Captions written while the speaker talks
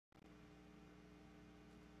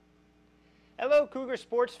Hello, Cougar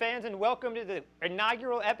sports fans, and welcome to the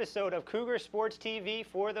inaugural episode of Cougar Sports TV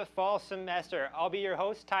for the fall semester. I'll be your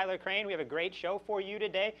host, Tyler Crane. We have a great show for you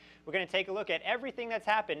today. We're going to take a look at everything that's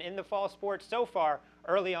happened in the fall sports so far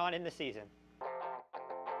early on in the season.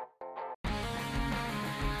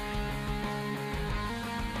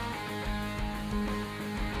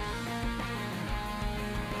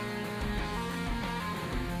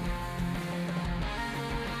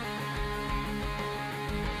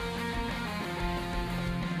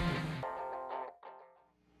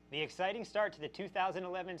 The exciting start to the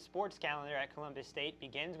 2011 sports calendar at Columbus State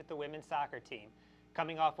begins with the women's soccer team.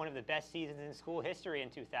 Coming off one of the best seasons in school history in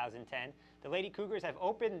 2010, the Lady Cougars have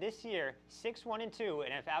opened this year 6-1-2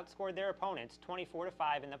 and have outscored their opponents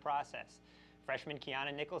 24-5 in the process. Freshman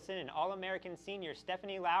Kiana Nicholson and All-American senior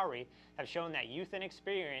Stephanie Lowry have shown that youth and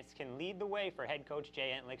experience can lead the way for head coach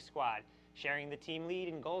Jay Entlich's squad, sharing the team lead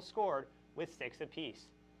in goals scored with 6 apiece.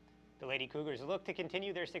 The Lady Cougars look to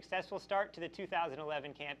continue their successful start to the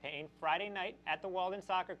 2011 campaign Friday night at the Walden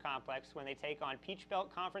Soccer Complex when they take on Peach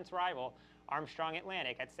Belt Conference rival Armstrong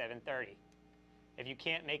Atlantic at 7:30. If you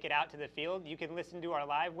can't make it out to the field, you can listen to our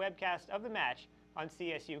live webcast of the match on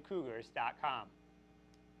csucougars.com.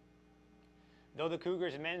 Though the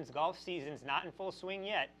Cougars' men's golf season's not in full swing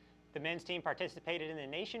yet, the men's team participated in the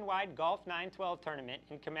nationwide Golf 912 tournament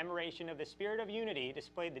in commemoration of the spirit of unity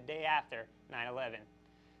displayed the day after 9/11.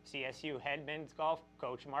 CSU head men's golf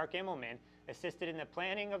coach Mark Immelman assisted in the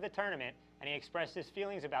planning of the tournament, and he expressed his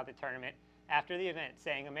feelings about the tournament after the event,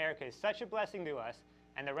 saying, "America is such a blessing to us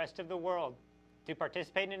and the rest of the world. To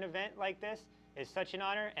participate in an event like this is such an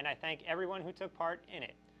honor, and I thank everyone who took part in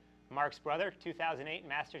it." Mark's brother, 2008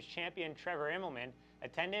 Masters champion Trevor Immelman,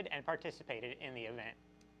 attended and participated in the event.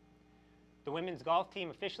 The women's golf team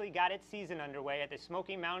officially got its season underway at the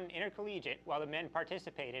Smoky Mountain Intercollegiate while the men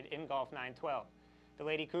participated in Golf 912. The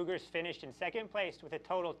Lady Cougars finished in second place with a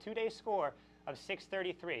total two-day score of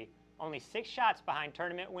 633, only 6 shots behind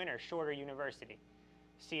tournament winner Shorter University.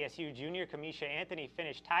 CSU junior Kamisha Anthony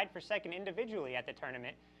finished tied for second individually at the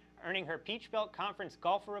tournament, earning her Peach Belt Conference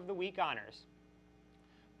Golfer of the Week honors.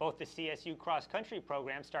 Both the CSU cross-country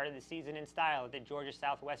program started the season in style at the Georgia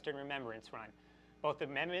Southwestern Remembrance Run. Both the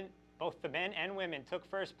men and women took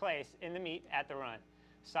first place in the meet at the run.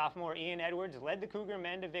 Sophomore Ian Edwards led the Cougar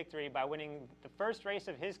men to victory by winning the first race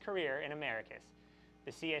of his career in Americus.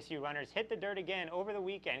 The CSU runners hit the dirt again over the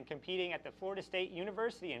weekend, competing at the Florida State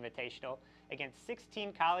University Invitational against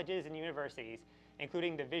 16 colleges and universities,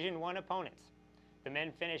 including Division I opponents. The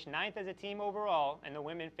men finished 9th as a team overall, and the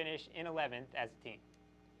women finished in 11th as a team.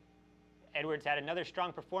 Edwards had another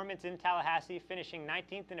strong performance in Tallahassee, finishing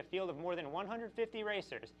 19th in a field of more than 150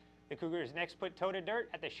 racers. The Cougars next put toe to dirt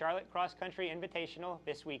at the Charlotte Cross Country Invitational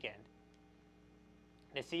this weekend.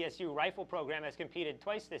 The CSU rifle program has competed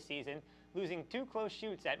twice this season, losing 2 close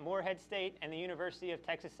shoots at Morehead State and the University of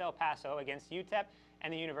Texas El Paso against UTEP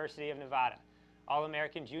and the University of Nevada.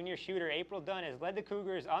 All-American junior shooter April Dunn has led the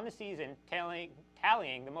Cougars on the season,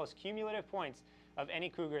 tallying the most cumulative points of any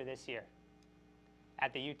Cougar this year.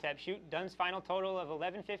 At the UTEP shoot, Dunn's final total of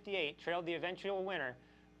 1158 trailed the eventual winner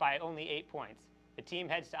by only 8 points. The team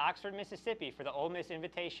heads to Oxford, Mississippi for the Ole Miss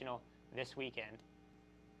Invitational this weekend.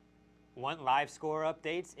 Want live score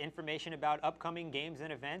updates, information about upcoming games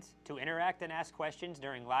and events, to interact and ask questions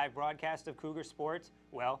during live broadcasts of Cougar sports?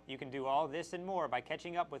 Well, you can do all this and more by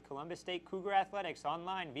catching up with Columbus State Cougar Athletics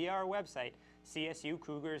online via our website,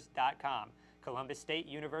 csucougars.com. Columbus State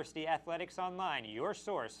University Athletics Online, your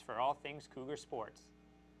source for all things Cougar sports.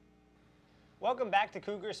 Welcome back to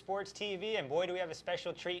Cougar Sports TV, and boy, do we have a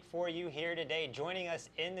special treat for you here today. Joining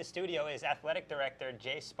us in the studio is Athletic Director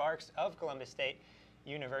Jay Sparks of Columbus State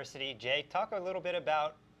University. Jay, talk a little bit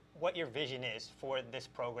about what your vision is for this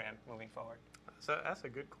program moving forward. So that's a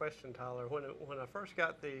good question, Tyler. When I first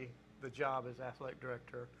got the job as Athletic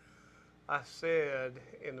Director, I said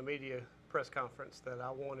in the media press conference that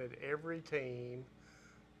I wanted every team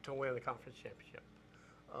to win the conference championship.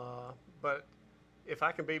 But if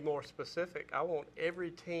I can be more specific, I want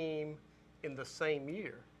every team in the same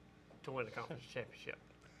year to win the conference championship.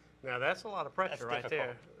 Now, that's a lot of pressure right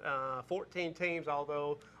there. 14 teams,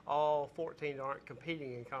 although all 14 aren't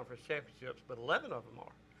competing in conference championships, but 11 of them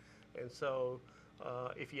are. And so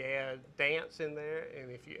if you add dance in there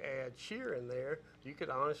and if you add cheer in there, you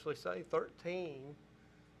could honestly say 13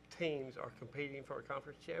 teams are competing for a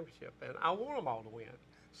conference championship. And I want them all to win.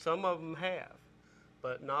 Some of them have,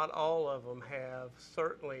 but not all of them have,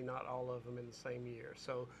 certainly not all of them in the same year.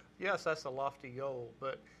 So, yes, that's a lofty goal,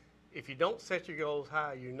 but if you don't set your goals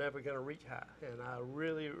high, you're never going to reach high. And I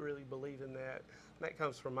really, really believe in that. And that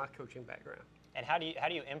comes from my coaching background. And how do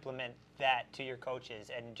you implement that to your coaches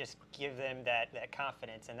and just give them that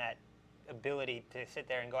confidence and that ability to sit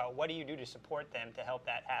there and go out? What do you do to support them to help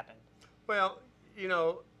that happen? Well,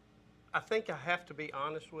 I think I have to be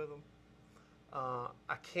honest with them.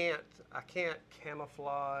 I can't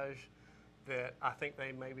camouflage that I think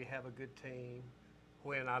they maybe have a good team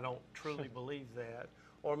when I don't truly believe that.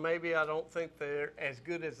 Or maybe I don't think they're as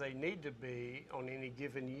good as they need to be on any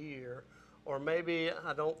given year. Or maybe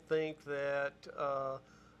I don't think that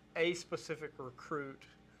a specific recruit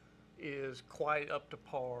is quite up to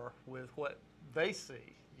par with what they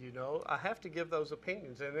see. I have to give those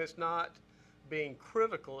opinions, and it's not being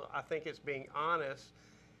critical. I think it's being honest.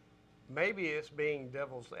 Maybe it's being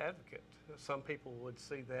devil's advocate. Some people would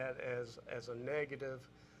see that as a negative.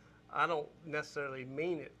 I don't necessarily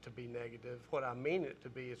mean it to be negative. What I mean it to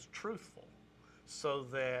be is truthful, so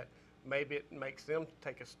that maybe it makes them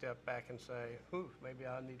take a step back and say, maybe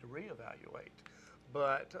I need to reevaluate.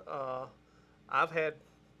 But I've had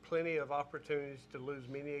plenty of opportunities to lose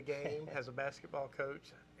many a game as a basketball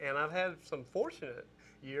coach, and I've had some fortunate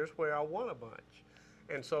years where I won a bunch.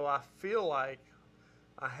 And so I feel like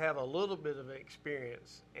I have a little bit of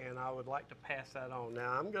experience, and I would like to pass that on.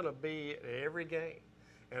 Now, I'm going to be at every game,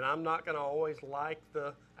 and I'm not going to always like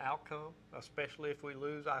the outcome, especially if we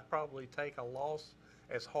lose. I probably take a loss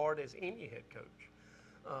as hard as any head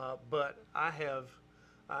coach. But I have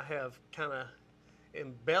kind of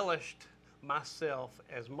embellished myself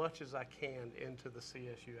as much as I can into the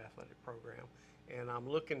CSU athletic program, and I'm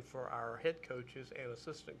looking for our head coaches and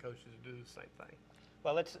assistant coaches to do the same thing.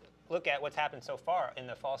 Well, let's look at what's happened so far in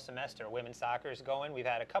the fall semester. Women's soccer is going. We've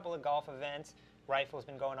had a couple of golf events. Rifle's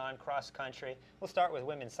been going on, cross country. We'll start with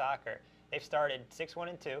women's soccer. They've started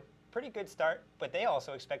 6-1-2. Pretty good start, but they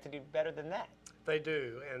also expect to do better than that. They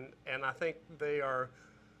do, and I think they are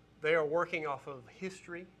working off of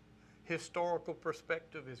history. Historical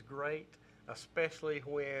perspective is great, especially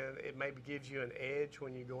when it maybe gives you an edge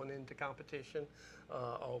when you're going into competition.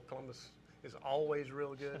 Columbus is always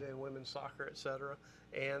real good in women's soccer, et cetera.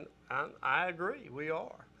 And I agree, we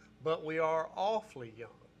are. But we are awfully young.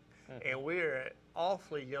 Mm-hmm. And we're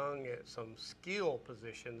awfully young at some skill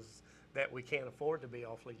positions that we can't afford to be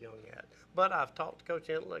awfully young at. But I've talked to Coach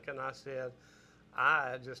Entlick, and I said,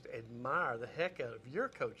 I just admire the heck out of your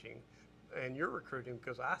coaching and your recruiting,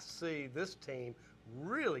 because I see this team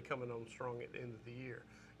really coming on strong at the end of the year.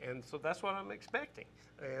 And so that's what I'm expecting,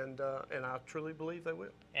 and I truly believe they will.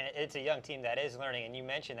 And it's a young team that is learning, and you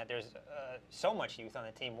mentioned that there's so much youth on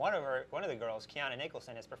the team. One of the girls, Kiana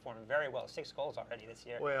Nicholson, has performed very well, 6 goals already this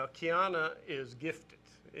year. Well, Kiana is gifted.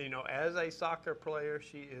 As a soccer player,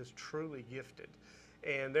 she is truly gifted.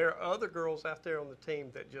 And there are other girls out there on the team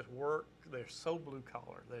that just work. They're so blue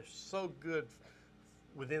collar. They're so good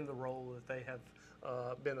within the role that they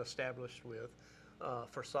have been established with.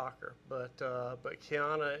 For soccer, but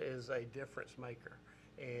Kiana is a difference maker,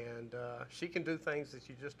 and she can do things that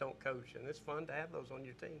you just don't coach, and it's fun to have those on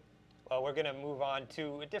your team. Well, we're going to move on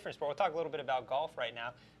to a different sport. We'll talk a little bit about golf right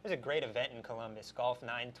now. There's a great event in Columbus, Golf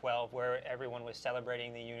 9/12, where everyone was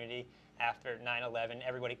celebrating the unity after 9/11,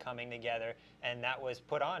 everybody coming together, and that was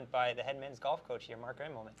put on by the head men's golf coach here, Mark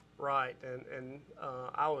Immelman. Right, and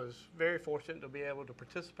I was very fortunate to be able to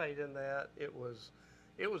participate in that. It was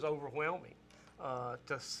overwhelming.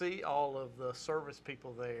 To see all of the service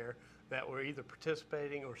people there that were either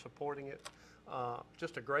participating or supporting it.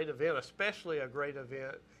 Just a great event, especially a great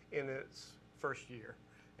event in its first year.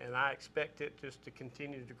 And I expect it just to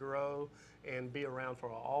continue to grow and be around for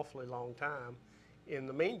an awfully long time. In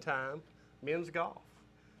the meantime, men's golf.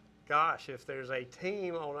 Gosh, if there's a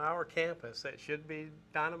team on our campus that should be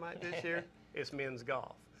dynamite this year, it's men's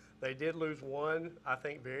golf. They did lose one, I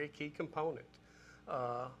think, very key component.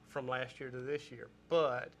 From last year to this year,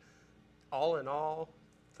 but all in all,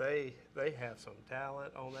 they have some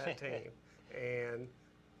talent on that team, and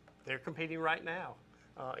they're competing right now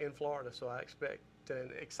in Florida. So I expect and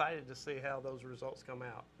excited to see how those results come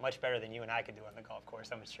out. Much better than you and I could do on the golf course,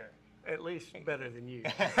 I'm sure. At least better than you.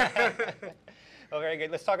 Well, very good.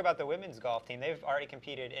 Let's talk about the women's golf team. They've already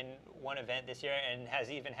competed in one event this year and has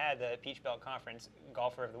even had the Peach Belt Conference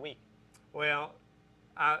Golfer of the Week. Well,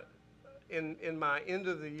 In my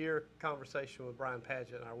end-of-the-year conversation with Brian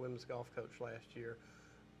Padgett, our women's golf coach last year,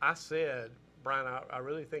 I said, Brian, I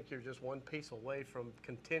really think you're just one piece away from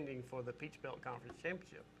contending for the Peach Belt Conference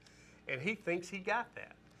Championship. And he thinks he got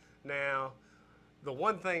that. Now, the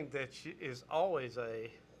one thing that is always a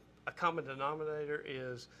common denominator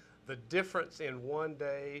is the difference in one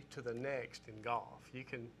day to the next in golf. You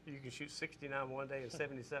can shoot 69 one day and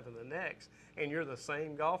 77 the next, and you're the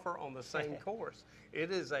same golfer on the same course.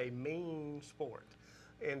 It is a mean sport.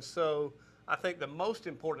 And so I think the most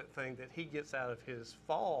important thing that he gets out of his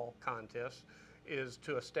fall contest is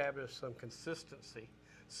to establish some consistency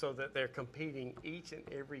so that they're competing each and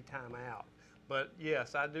every time out. But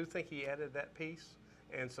yes, I do think he added that piece,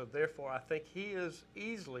 and so therefore I think he is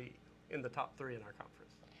easily in the top 3 in our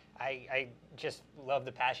conference. I just love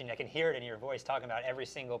the passion. I can hear it in your voice talking about every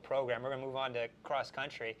single program. We're going to move on to cross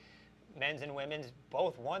country. Men's and women's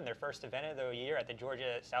both won their first event of the year at the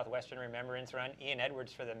Georgia Southwestern Remembrance Run. Ian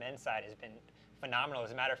Edwards for the men's side has been phenomenal.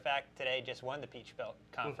 As a matter of fact, today just won the Peach Belt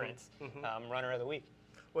Conference Runner of the Week.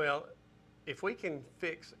 Well, if we can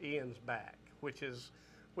fix Ian's back, which is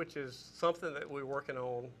something that we're working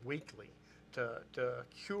on weekly to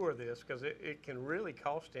cure this, because it can really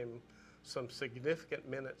cost him some significant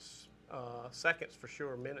minutes, seconds for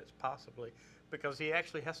sure, minutes possibly, because he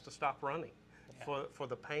actually has to stop running for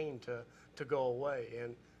the pain to go away.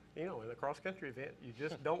 And in a cross-country event, you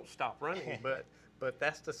just don't stop running, but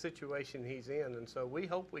that's the situation he's in. And so we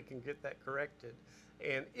hope we can get that corrected.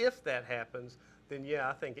 And if that happens, then yeah,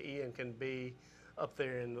 I think Ian can be up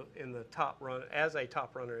there in the top run as a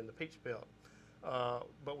top runner in the Peach Belt.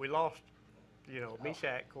 But we lost,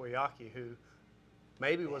 Mishak Koyaki, who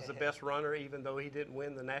maybe was the best runner, even though he didn't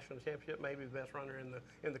win the national championship. Maybe the best runner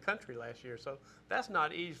in the country last year. So that's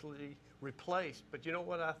not easily replaced. But you know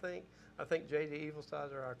what I think? I think J.D.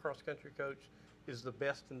 Evilsizer, our cross-country coach, is the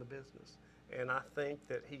best in the business. And I think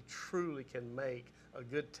that he truly can make a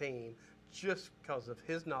good team just because of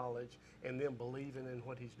his knowledge and them believing in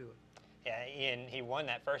what he's doing. Yeah, Ian, he won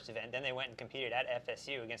that first event. Then they went and competed at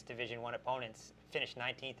FSU against Division I opponents, finished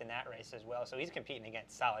 19th in that race as well. So he's competing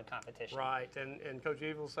against solid competition. Right, and Coach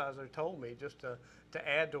Evilsizer told me, just to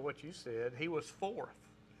add to what you said, he was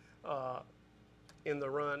 4th in the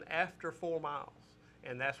run after 4 miles,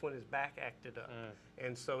 and that's when his back acted up.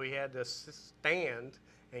 And so he had to stand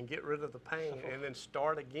and get rid of the pain and then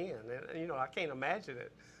start again. And, I can't imagine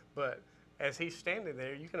it, but as he's standing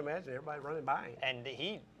there, you can imagine everybody running by him. And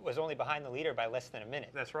he was only behind the leader by less than a minute.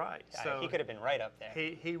 That's right. So he could have been right up there.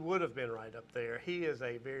 He would have been right up there. He is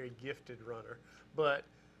a very gifted runner. But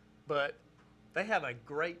they have a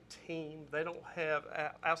great team. They don't have,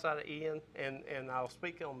 outside of Ian, and I'll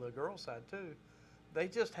speak on the girls' side too, they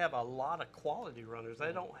just have a lot of quality runners.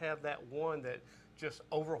 They don't have that one that just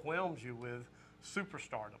overwhelms you with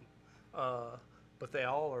superstardom. But they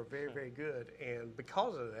all are very, very good. And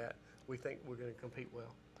because of that, we think we're going to compete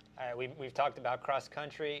well. All right, we've talked about cross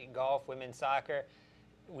country, golf, women's soccer.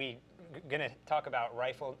 We're going to talk about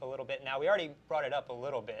rifle a little bit now. We already brought it up a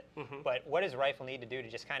little bit, but what does rifle need to do to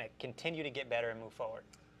just kind of continue to get better and move forward?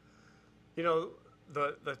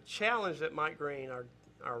 The challenge that Mike Green,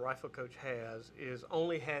 our rifle coach, has is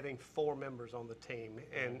only having 4 members on the team,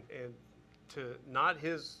 and to not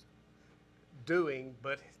his doing,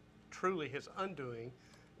 but truly his undoing,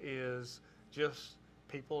 is just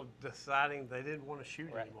people deciding they didn't want to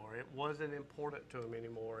shoot anymore. It wasn't important to him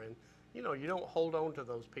anymore, and you don't hold on to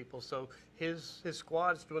those people. So his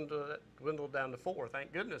squad's dwindled down to 4.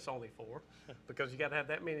 Thank goodness only 4, because you got to have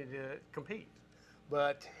that many to compete.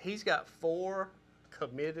 But he's got 4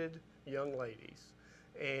 committed young ladies,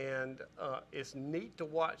 and it's neat to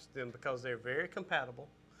watch them because they're very compatible.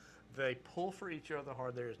 They pull for each other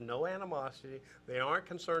hard. There is no animosity. They aren't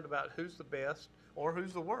concerned about who's the best or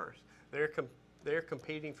who's the worst. They're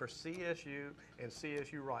competing for CSU and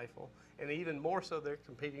CSU rifle, and even more so, they're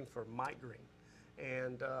competing for Mike Green,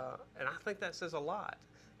 and I think that says a lot.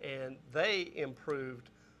 And they improved.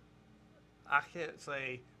 I can't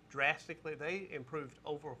say drastically. They improved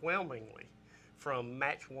overwhelmingly from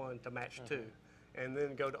match 1 to match 2, and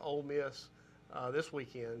then go to Ole Miss this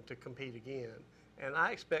weekend to compete again. And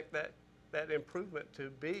I expect that improvement to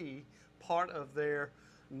be part of their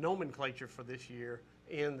nomenclature for this year,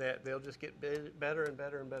 in that they'll just get better and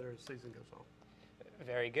better and better as the season goes on.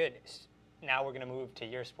 Very good. Now we're going to move to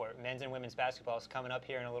your sport. Men's and women's basketball is coming up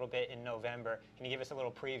here in a little bit in November. Can you give us a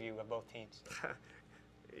little preview of both teams?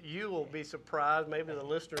 You will be surprised. Maybe the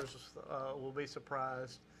listeners will be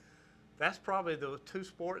surprised. That's probably the 2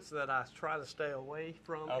 sports that I try to stay away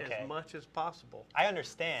from as much as possible. I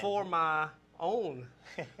understand. For my own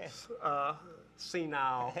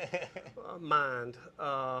senile mind.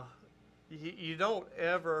 You don't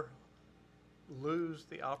ever lose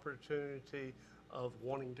the opportunity of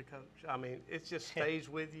wanting to coach. I mean, it just stays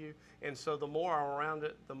with you. And so the more I'm around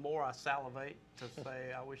it, the more I salivate to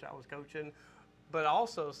say, I wish I was coaching. But I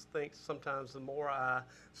also think sometimes the more I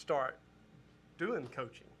start doing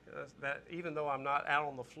coaching, that even though I'm not out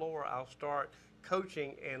on the floor, I'll start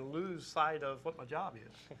coaching and lose sight of what my job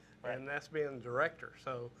is. And that's being a director.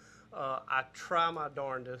 So I try my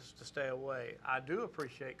darndest to stay away. I do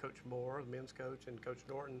appreciate Coach Moore, the men's coach, and Coach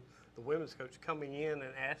Norton, the women's coach, coming in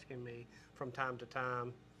and asking me from time to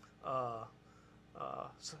time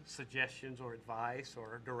suggestions or advice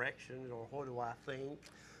or directions or what do I think.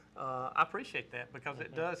 I appreciate that because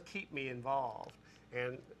it does keep me involved.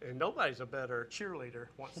 And nobody's a better cheerleader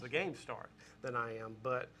once the game starts than I am.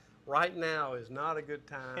 But right now is not a good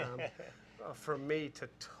time for me to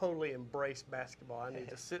totally embrace basketball. I need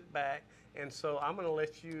to sit back, and so I'm going to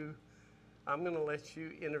let you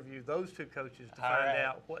interview those two coaches to find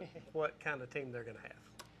out what kind of team they're going to have.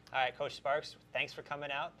 All right, Coach Sparks, thanks for coming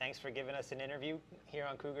out. Thanks for giving us an interview here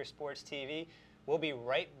on Cougar Sports TV. We'll be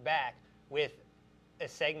right back with a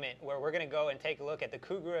segment where we're going to go and take a look at the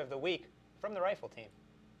Cougar of the Week from the rifle team.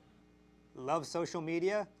 Love social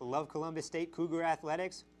media? Love Columbus State Cougar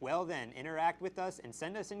Athletics? Well then, interact with us and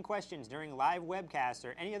send us in questions during live webcasts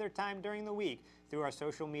or any other time during the week through our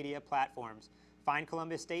social media platforms. Find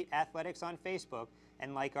Columbus State Athletics on Facebook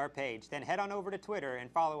and like our page. Then head on over to Twitter and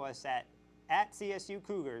follow us at CSU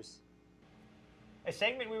Cougars. A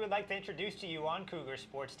segment we would like to introduce to you on Cougar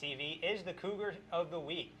Sports TV is the Cougar of the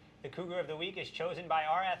Week. The Cougar of the Week is chosen by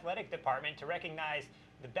our athletic department to recognize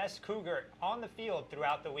the best Cougar on the field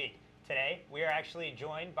throughout the week. Today, we are actually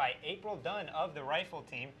joined by April Dunn of the rifle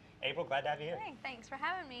team. April, glad to have you here. Hey, thanks for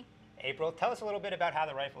having me. April, tell us a little bit about how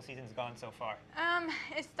the rifle season's gone so far.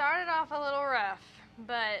 It started off a little rough,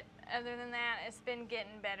 but other than that, it's been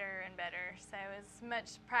getting better and better. So as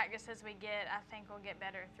much practice as we get, I think we'll get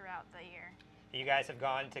better throughout the year. You guys have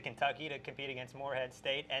gone to Kentucky to compete against Morehead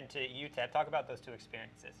State and to UTEP. Talk about those two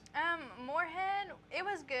experiences. Morehead, it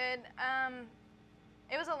was good.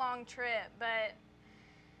 It was a long trip, but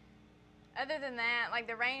other than that, like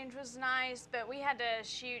the range was nice, but we had to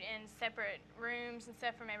shoot in separate rooms and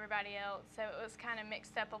stuff from everybody else, so it was kind of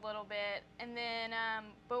mixed up a little bit. And then,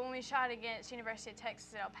 but when we shot against University of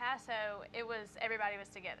Texas at El Paso, everybody was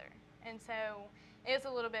together, and so it was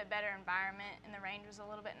a little bit better environment, and the range was a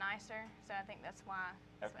little bit nicer. So I think that's what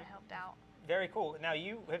helped out. Very cool. Now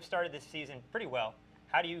you have started this season pretty well.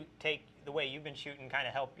 How do you take the way you've been shooting, kind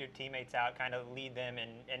of help your teammates out, kind of lead them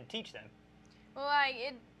and teach them? Well,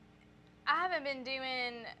 I haven't been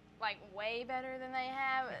doing like way better than they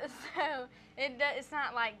have, so it's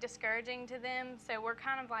not like discouraging to them. So we're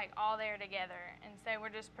kind of like all there together, and so we're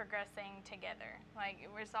just progressing together. Like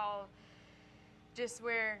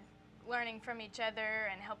we're learning from each other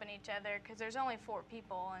and helping each other because there's only 4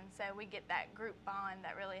 people, and so we get that group bond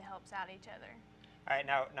that really helps out each other. All right,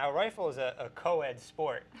 now rifle is a co-ed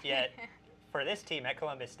sport, yet for this team at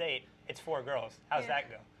Columbus State, it's 4 girls. How's that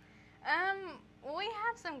go? We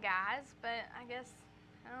have some guys, but I guess,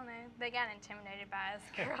 I don't know, they got intimidated by us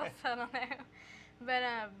girls, I don't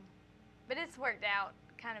know. But it's worked out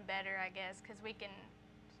kind of better, I guess, because we can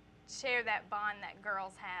share that bond that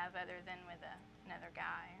girls have other than with another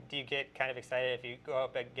guy. Do you get kind of excited if you go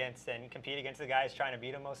up against and compete against the guys trying to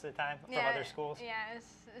beat them most of the time from other schools? Yeah,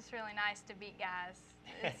 it's really nice to beat guys.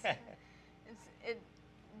 It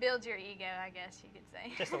builds your ego, I guess you could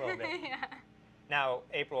say. Just a little bit. Yeah. Now,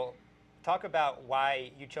 April, talk about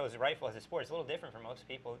why you chose the rifle as a sport. It's a little different for most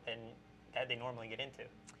people than that they normally get into.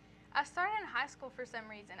 I started in high school for some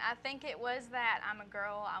reason. I think it was that I'm a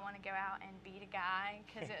girl, I want to go out and beat a guy,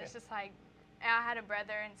 because it was just like, I had a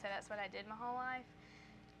brother, and so that's what I did my whole life.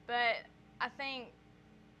 But I think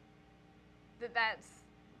that's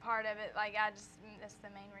part of it. Like, that's the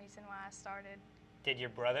main reason why I started. Did your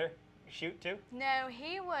brother shoot too? No,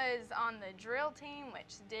 he was on the drill team,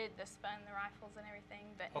 which did the rifles and everything,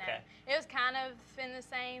 but no. It was kind of in the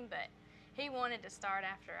same, but he wanted to start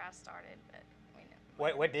after I started, but we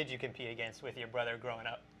didn't. What did you compete against with your brother growing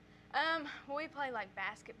up? We played like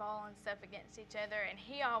basketball and stuff against each other, and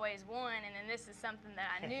he always won, and then this is something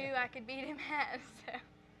that I knew I could beat him at, so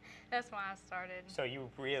that's why I started. So you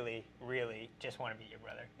really, really just want to beat your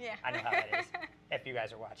brother? Yeah. I know how that is, if you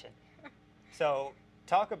guys are watching. So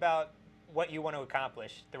talk about what you want to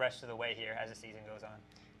accomplish the rest of the way here as the season goes on.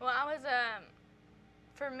 Well,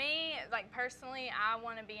 for me, like personally, I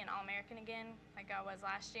want to be an All-American again, like I was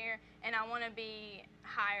last year, and I want to be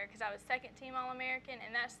higher because I was second-team All-American,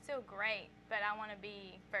 and that's still great, but I want to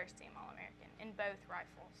be first-team All-American in both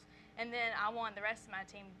rifles. And then I want the rest of my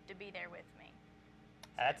team to be there with me.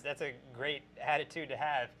 That's a great attitude to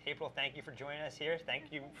have. April, thank you for joining us here.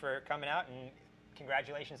 Thank you for coming out, and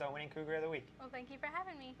congratulations on winning Cougar of the Week. Well, thank you for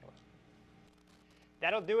having me.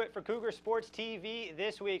 That'll do it for Cougar Sports TV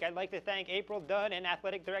this week. I'd like to thank April Dunn and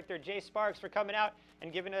Athletic Director Jay Sparks for coming out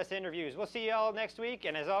and giving us interviews. We'll see you all next week,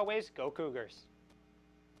 and as always, go Cougars.